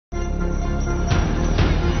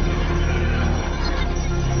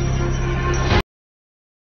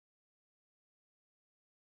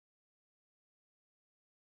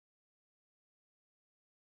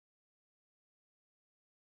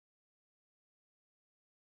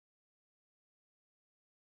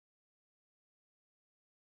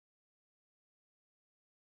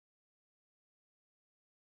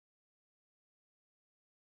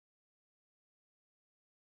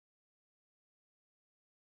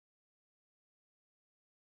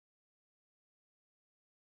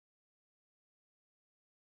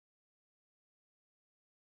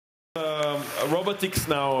robotics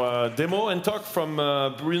now demo and talk from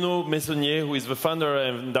Bruno Maisonnier, who is the founder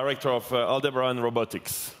and director of Aldebaran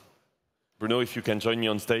Robotics. Bruno, if you can join me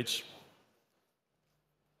on stage.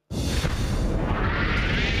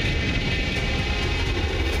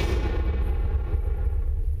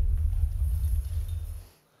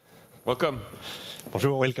 Welcome.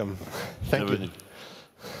 Bonjour, welcome. Thank you.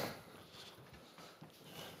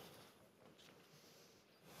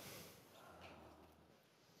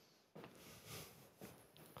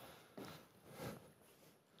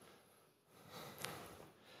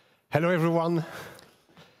 Hello, everyone.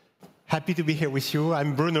 Happy to be here with you.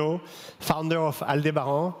 I'm Bruno, founder of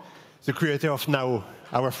Aldebaran, the creator of Now,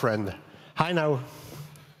 our friend. Hi, Now.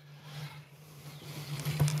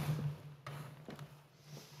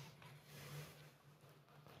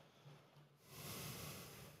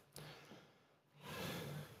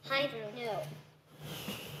 Hi, Bruno.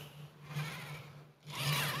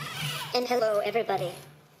 And hello, everybody.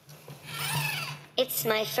 It's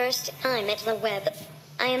my first time at LeWeb'.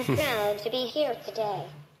 I am proud to be here today.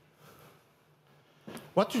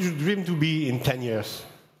 What do you dream to be in 10 years?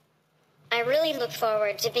 I really look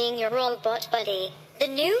forward to being your robot buddy, the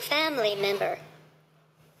new family member.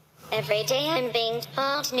 Every day I'm being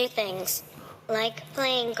taught new things, like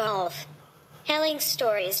playing golf, telling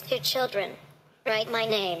stories to children, write my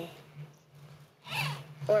name,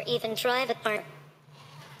 or even drive a car.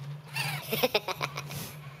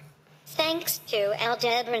 Thanks to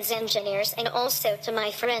Aldebaran's engineers and also to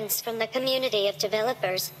my friends from the community of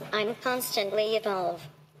developers, I'm constantly evolve.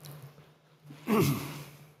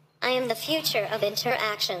 I am the future of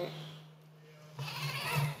interaction.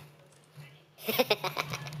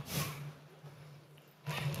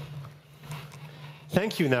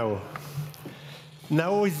 Thank you, Now.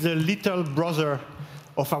 Now is the little brother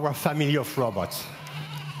of our family of robots.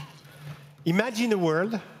 Imagine a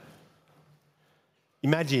world,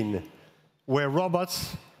 where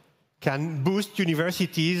robots can boost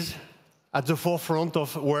universities at the forefront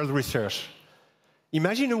of world research.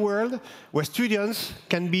 Imagine a world where students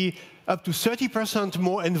can be up to 30%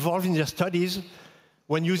 more involved in their studies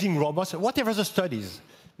when using robots, whatever the studies,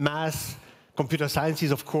 math, computer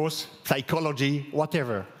sciences, of course, psychology,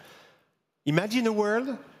 whatever. Imagine a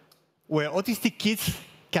world where autistic kids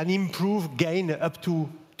can gain up to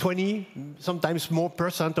 20, sometimes more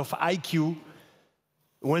 % of IQ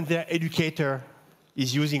when their educator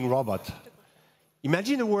is using robot.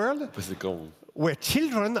 Imagine a world where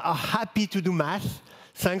children are happy to do math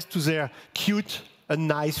thanks to their cute and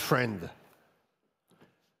nice friend.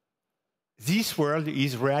 This world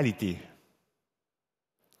is reality.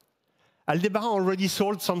 Aldebaran already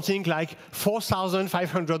sold something like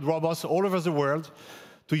 4,500 robots all over the world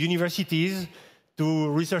to universities,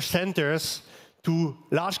 to research centers, to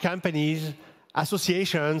large companies,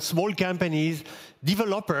 associations, small companies,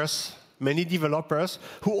 developers, many developers,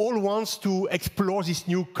 who all want to explore this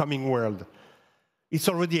new coming world. It's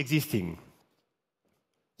already existing.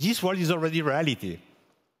 This world is already reality.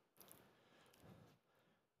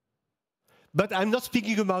 But I'm not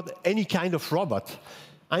speaking about any kind of robot.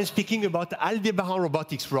 I'm speaking about Aldebaran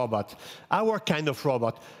Robotics robot, our kind of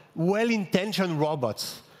robot, well-intentioned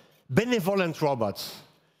robots, benevolent robots.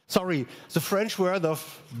 Sorry, the French word of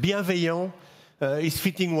bienveillant is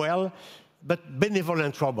fitting well, but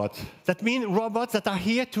benevolent robots. That means robots that are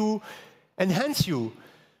here to enhance you,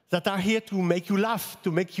 that are here to make you laugh, to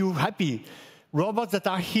make you happy. Robots that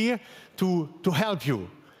are here to help you.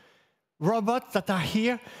 Robots that are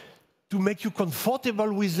here to make you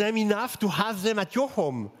comfortable with them enough to have them at your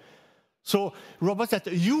home. So robots that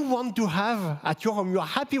you want to have at your home, you are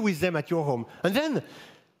happy with them at your home. And then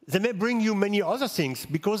they may bring you many other things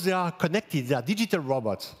because they are connected, they are digital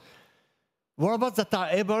robots. Robots that are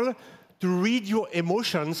able to read your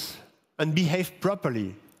emotions and behave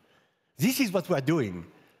properly. This is what we are doing.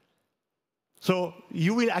 So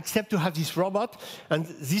you will accept to have this robot, and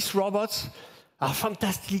these robots are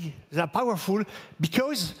fantastic, they are powerful,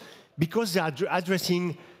 because they are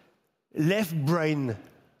addressing left brain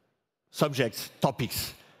subjects,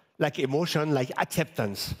 topics, like emotion, like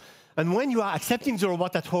acceptance. And when you are accepting the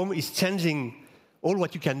robot at home, it's changing all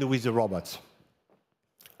what you can do with the robots.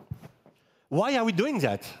 Why are we doing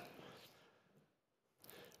that?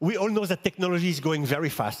 We all know that technology is going very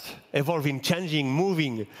fast, evolving, changing,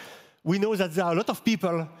 moving. We know that there are a lot of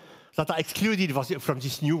people that are excluded from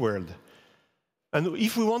this new world. And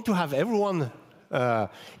if we want to have everyone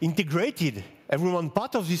integrated, everyone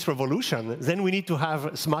part of this revolution, then we need to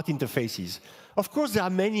have smart interfaces. Of course, there are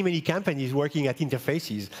many, many companies working at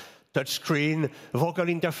interfaces. Touchscreen, vocal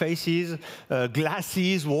interfaces,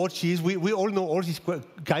 glasses, watches. We all know all these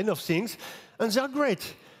kind of things, and they're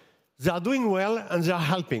great. They are doing well and they are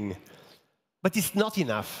helping. But it's not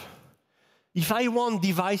enough. If I want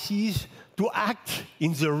devices to act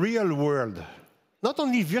in the real world, not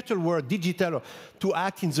only virtual world, digital, to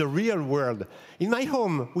act in the real world, in my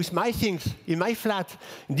home, with my things, in my flat,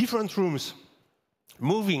 in different rooms,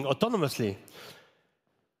 moving autonomously,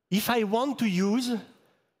 if I want to use,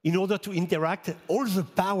 in order to interact, all the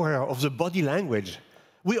power of the body language,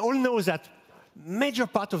 we all know that major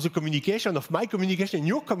part of the communication, of my communication,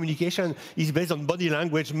 your communication, is based on body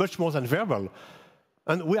language much more than verbal.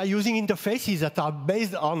 And we are using interfaces that are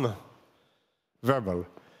based on verbal.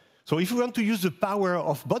 So if we want to use the power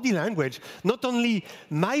of body language, not only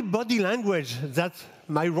my body language that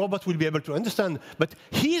my robot will be able to understand, but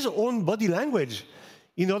his own body language,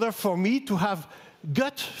 in order for me to have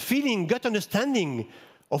gut feeling, gut understanding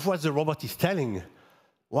of what the robot is telling.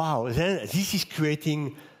 Wow, then this is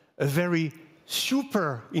creating a very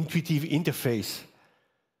super intuitive interface.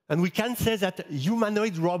 And we can say that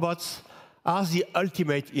humanoid robots are the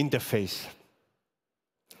ultimate interface.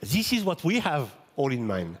 This is what we have all in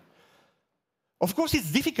mind. Of course,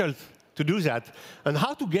 it's difficult to do that. And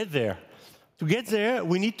how to get there? To get there,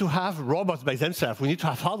 we need to have robots by themselves. We need to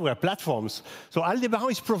have hardware platforms. So Aldebaran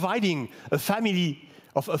is providing a family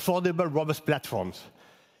of affordable, robust platforms.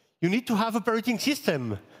 You need to have operating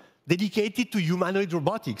system dedicated to humanoid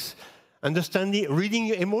robotics, understanding, reading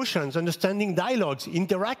emotions, understanding dialogues,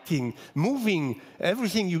 interacting, moving,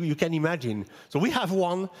 everything you can imagine. So we have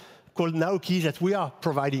one called Naoki that we are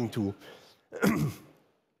providing to.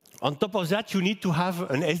 On top of that, you need to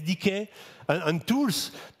have an SDK and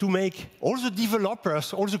tools to make all the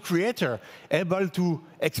developers, all the creators, able to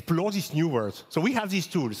explore this new world. So we have these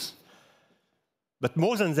tools. But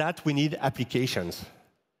more than that, we need applications.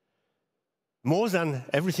 More than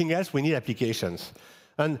everything else, we need applications.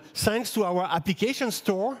 And thanks to our application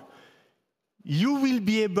store, you will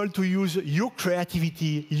be able to use your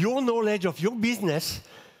creativity, your knowledge of your business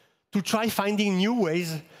to try finding new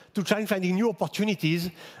ways, to try finding new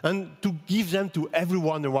opportunities, and to give them to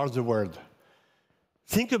everyone around the world.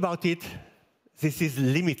 Think about it. This is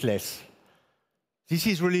limitless. This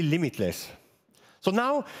is really limitless. So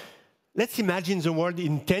now, let's imagine the world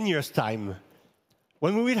in 10 years' time,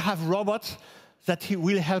 when we will have robots that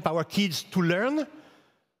will help our kids to learn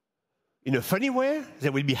in a funny way. They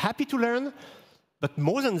will be happy to learn. But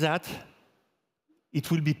more than that, it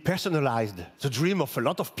will be personalized. The dream of a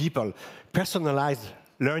lot of people, personalized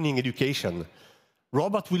learning education.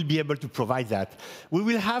 Robots will be able to provide that. We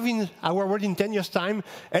will have in our world in 10 years' time,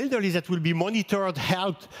 elderly that will be monitored,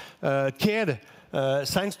 helped, cared,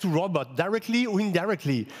 thanks to robot, directly or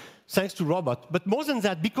indirectly, thanks to robot. But more than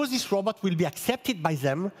that, because this robot will be accepted by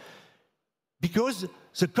them, because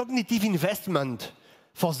the cognitive investment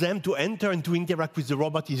for them to enter and to interact with the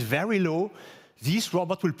robot is very low, this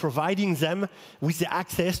robot will providing them with the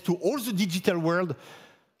access to all the digital world,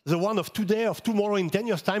 the one of today, of tomorrow, in 10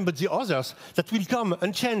 years' time, but the others that will come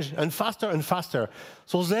and change and faster.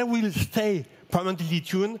 So they will stay permanently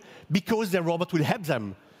tuned because the robot will help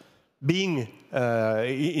them being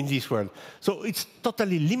in this world. So it's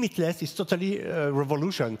totally limitless, it's totally a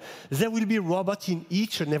revolution. There will be robots in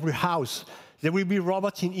each and every house. There will be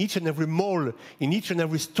robots in each and every mall, in each and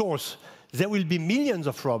every stores. There will be millions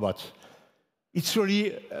of robots. It's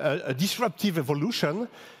really a disruptive evolution.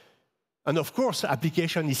 And of course,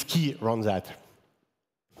 application is key around that.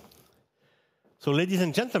 So ladies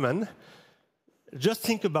and gentlemen, just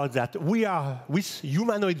think about that. We are, with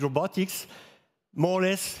humanoid robotics, more or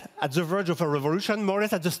less at the verge of a revolution, more or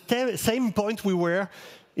less at the same point we were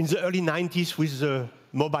in the early 90s with the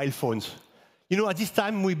mobile phones. You know, at this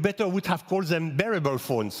time, we better would have called them bearable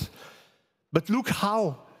phones. But look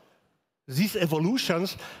how these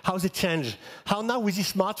evolutions, how they change. How now with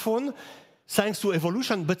this smartphone, thanks to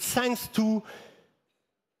evolution, but thanks to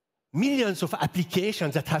millions of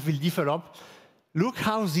applications that have been developed, look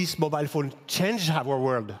how this mobile phone changed our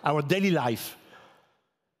world, our daily life.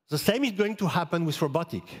 The same is going to happen with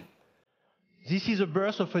robotics. This is a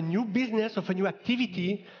birth of a new business, of a new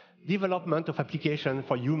activity, development of application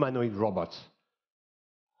for humanoid robots.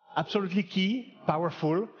 Absolutely key,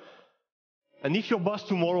 powerful. And if your boss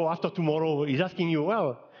tomorrow, after tomorrow, is asking you,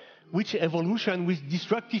 well, which evolution with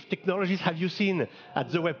disruptive technologies have you seen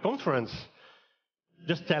at the web conference?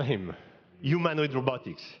 Just tell him, humanoid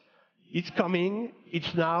robotics. It's coming,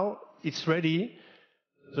 it's now, it's ready.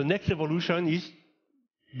 The next evolution is,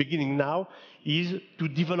 beginning now, is to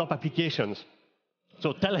develop applications.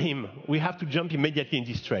 So tell him, we have to jump immediately in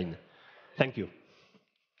this train. Thank you.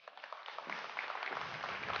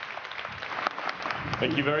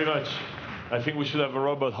 Thank you very much. I think we should have a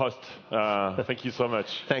robot host. Thank you so much.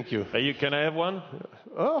 Thank you. Can I have one?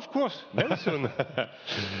 Oh, of course, very soon.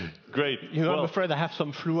 Great. You know, I'm afraid I have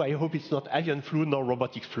some flu. I hope it's not avian flu, nor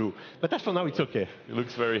robotic flu. But as for now, it's okay. He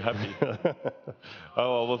looks very happy.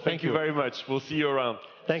 Oh, well, thank you very much. We'll see you around.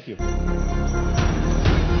 Thank you.